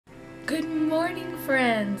Good morning,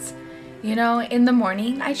 friends. You know, in the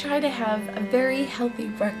morning I try to have a very healthy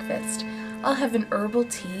breakfast. I'll have an herbal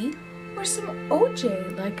tea or some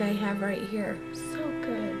OJ like I have right here. So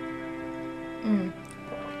good.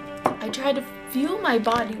 I try to fuel my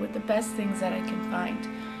body with the best things that I can find.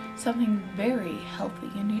 Something very healthy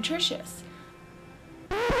and nutritious.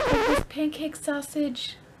 Like this pancake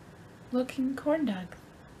sausage looking corn dog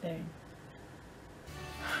thing.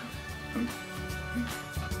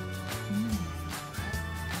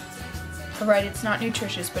 Alright, it's not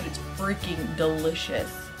nutritious, but it's freaking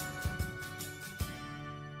delicious.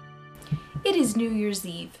 It is New Year's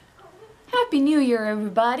Eve. Happy New Year,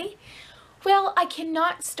 everybody. Well, I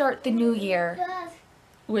cannot start the new year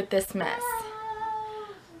with this mess.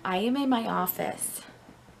 I am in my office.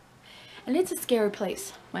 And it's a scary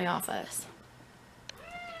place, my office.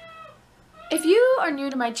 If you are new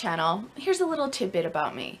to my channel, here's a little tidbit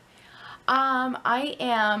about me. I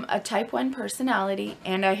am a type 1 personality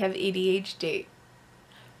and I have ADHD.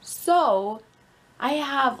 So I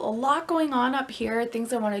have a lot going on up here,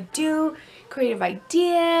 things I want to do, creative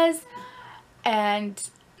ideas, and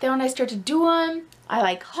then when I start to do them, I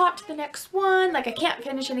like hop to the next one, like I can't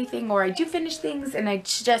finish anything, or I do finish things and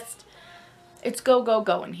it's go, go,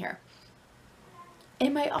 go in here.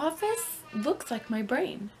 And my office looks like my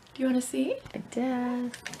brain. Do you want to see? My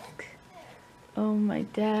desk. Oh, my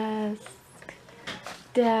desk.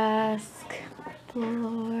 Desk.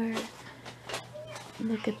 Floor.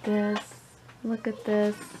 Look at this. Look at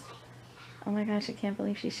this. Oh my gosh, I can't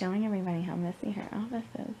believe she's showing everybody how messy her office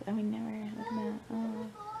is. I would never look at that.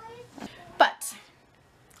 Oh. But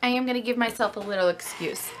I am going to give myself a little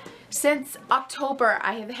excuse. Since October,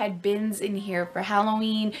 I have had bins in here for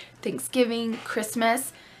Halloween, Thanksgiving,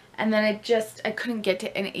 Christmas, and then I couldn't get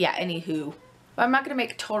to any, anywho. But I'm not going to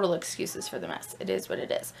make total excuses for the mess. It is what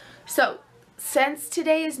it is. So, since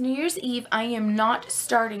today is New Year's Eve, I am not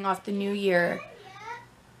starting off the new year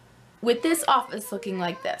with this office looking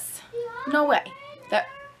like this. No way.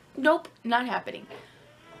 Nope, not happening.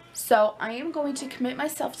 So, I am going to commit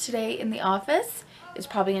myself today in the office. It's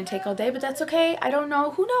probably going to take all day, but that's okay. I don't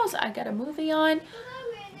know. Who knows? I got a movie on.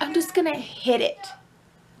 I'm just going to hit it.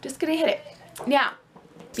 Just going to hit it. Now,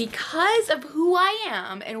 because of who I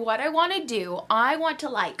am and what I want to do, I want to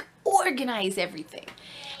like organize everything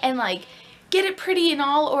and like get it pretty and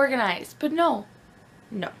all organized. But no.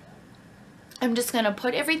 I'm just going to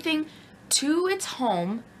put everything to its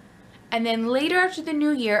home, and then later after the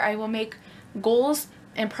new year, I will make goals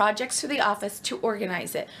and projects for the office to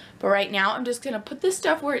organize it. But right now, I'm just going to put this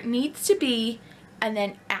stuff where it needs to be, and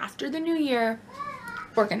then after the new year,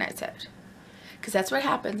 organize it. Because that's what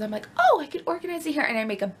happens. I'm like, oh, I could organize it here, and I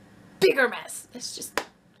make a bigger mess. It's just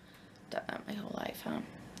done that my whole life, huh?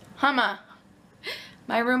 Humma.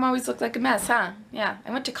 My room always looked like a mess, huh? Yeah.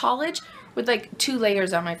 I went to college with like 2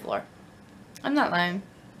 layers on my floor. I'm not lying.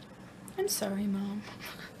 I'm sorry, Mom.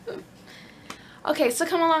 Okay, so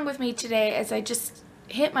come along with me today as I just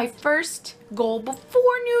hit my first goal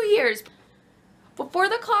before New Year's. Before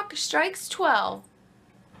the clock strikes 12,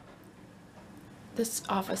 this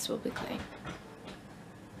office will be clean.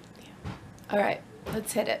 Yeah. Alright,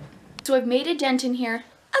 let's hit it. So I've made a dent in here.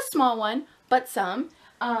 A small one, but some.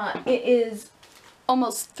 It is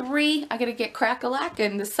almost 3. I gotta get crack-a-lack,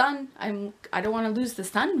 and the sun, I don't want to lose the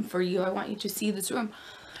sun for you. I want you to see this room.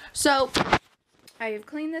 So I have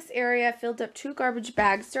cleaned this area, filled up 2 garbage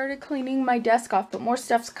bags, started cleaning my desk off, but more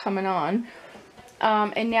stuff's coming on.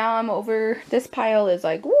 And now I'm over, this pile is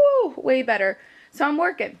like, woo, way better. So I'm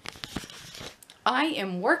working. I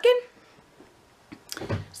am working.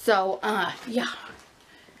 So, yeah.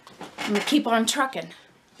 I'm gonna keep on trucking.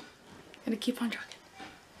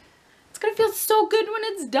 It's gonna feel so good when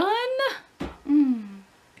it's done.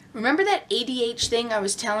 Remember that ADH thing I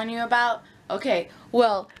was telling you about? Okay,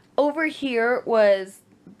 well, over here was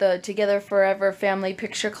the Together Forever family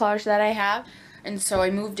picture collage that I have. And so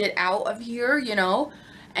I moved it out of here, you know.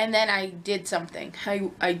 And then I did something.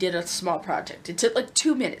 I did a small project. It took like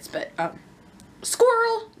 2 minutes, but,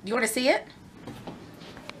 squirrel! You want to see it?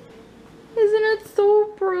 Isn't it so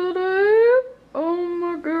pretty? Oh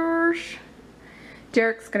my gosh.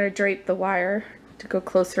 Derek's going to drape the wire to go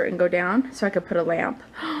closer and go down so I could put a lamp.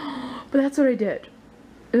 But that's what I did.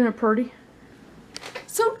 Isn't it pretty?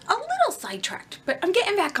 So, a little sidetracked, but I'm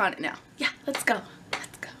getting back on it now. Yeah, let's go.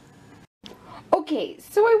 Let's go. Okay,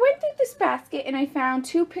 so I went through this basket and I found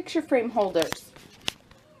 2 picture frame holders.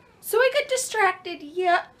 So I got distracted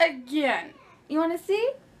yet again. You want to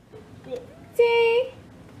see? See?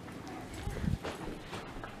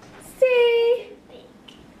 See?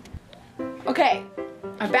 Okay,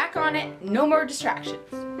 I'm back on it. No more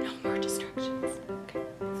distractions. No more distractions. Okay,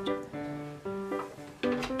 let's do it.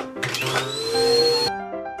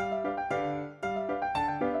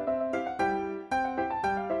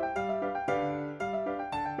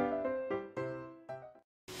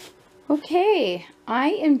 Okay, I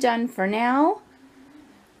am done for now.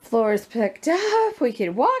 Floor is picked up. We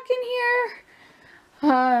could walk in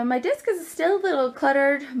here. My desk is still a little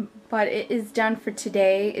cluttered, but it is done for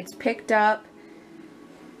today. It's picked up.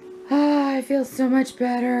 I feel so much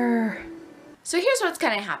better. So here's what's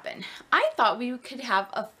gonna happen. I thought we could have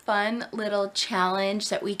a fun little challenge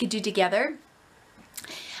that we could do together.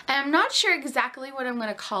 And I'm not sure exactly what I'm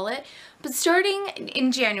gonna call it, but starting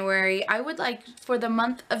in January, I would like for the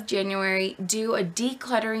month of January, do a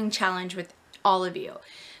decluttering challenge with all of you.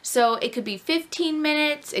 So it could be 15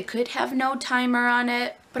 minutes, it could have no timer on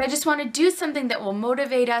it, but I just want to do something that will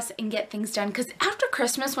motivate us and get things done. Because after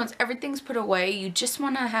Christmas, once everything's put away, you just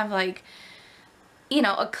want to have like, you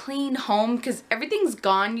know, a clean home because everything's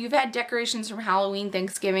gone. You've had decorations from Halloween,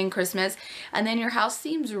 Thanksgiving, Christmas, and then your house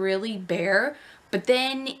seems really bare, but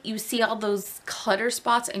then you see all those clutter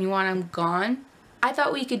spots and you want them gone. I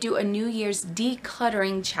thought we could do a New Year's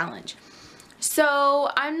decluttering challenge.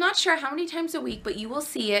 So I'm not sure how many times a week, but you will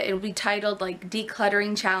see it. It'll be titled like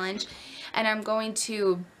Decluttering Challenge. And I'm going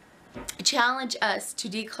to challenge us to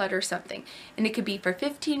declutter something. And it could be for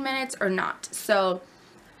 15 minutes or not. So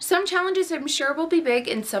some challenges I'm sure will be big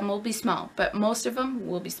and some will be small, but most of them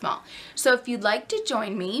will be small. So if you'd like to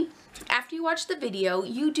join me, after you watch the video,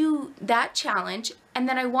 you do that challenge. And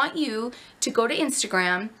then I want you to go to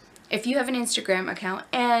Instagram, if you have an Instagram account,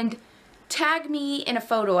 and tag me in a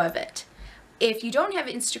photo of it. If you don't have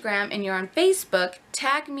Instagram and you're on Facebook,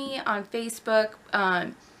 tag me on Facebook.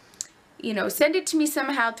 You know, send it to me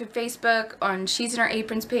somehow through Facebook on She's in Her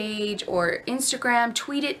Apron's page or Instagram.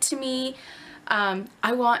 Tweet it to me.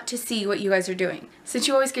 I want to see what you guys are doing. Since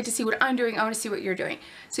you always get to see what I'm doing, I want to see what you're doing.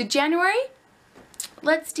 So January,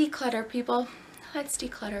 let's declutter, people. Let's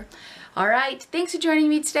declutter. All right. Thanks for joining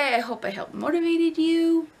me today. I hope I helped motivated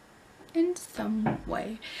you in some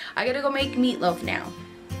way. I gotta go make meatloaf now.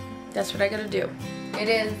 That's what I gotta do. It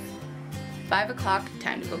is 5 o'clock,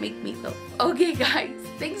 time to go make meatloaf. Okay guys,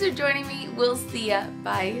 thanks for joining me. We'll see ya.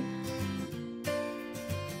 Bye.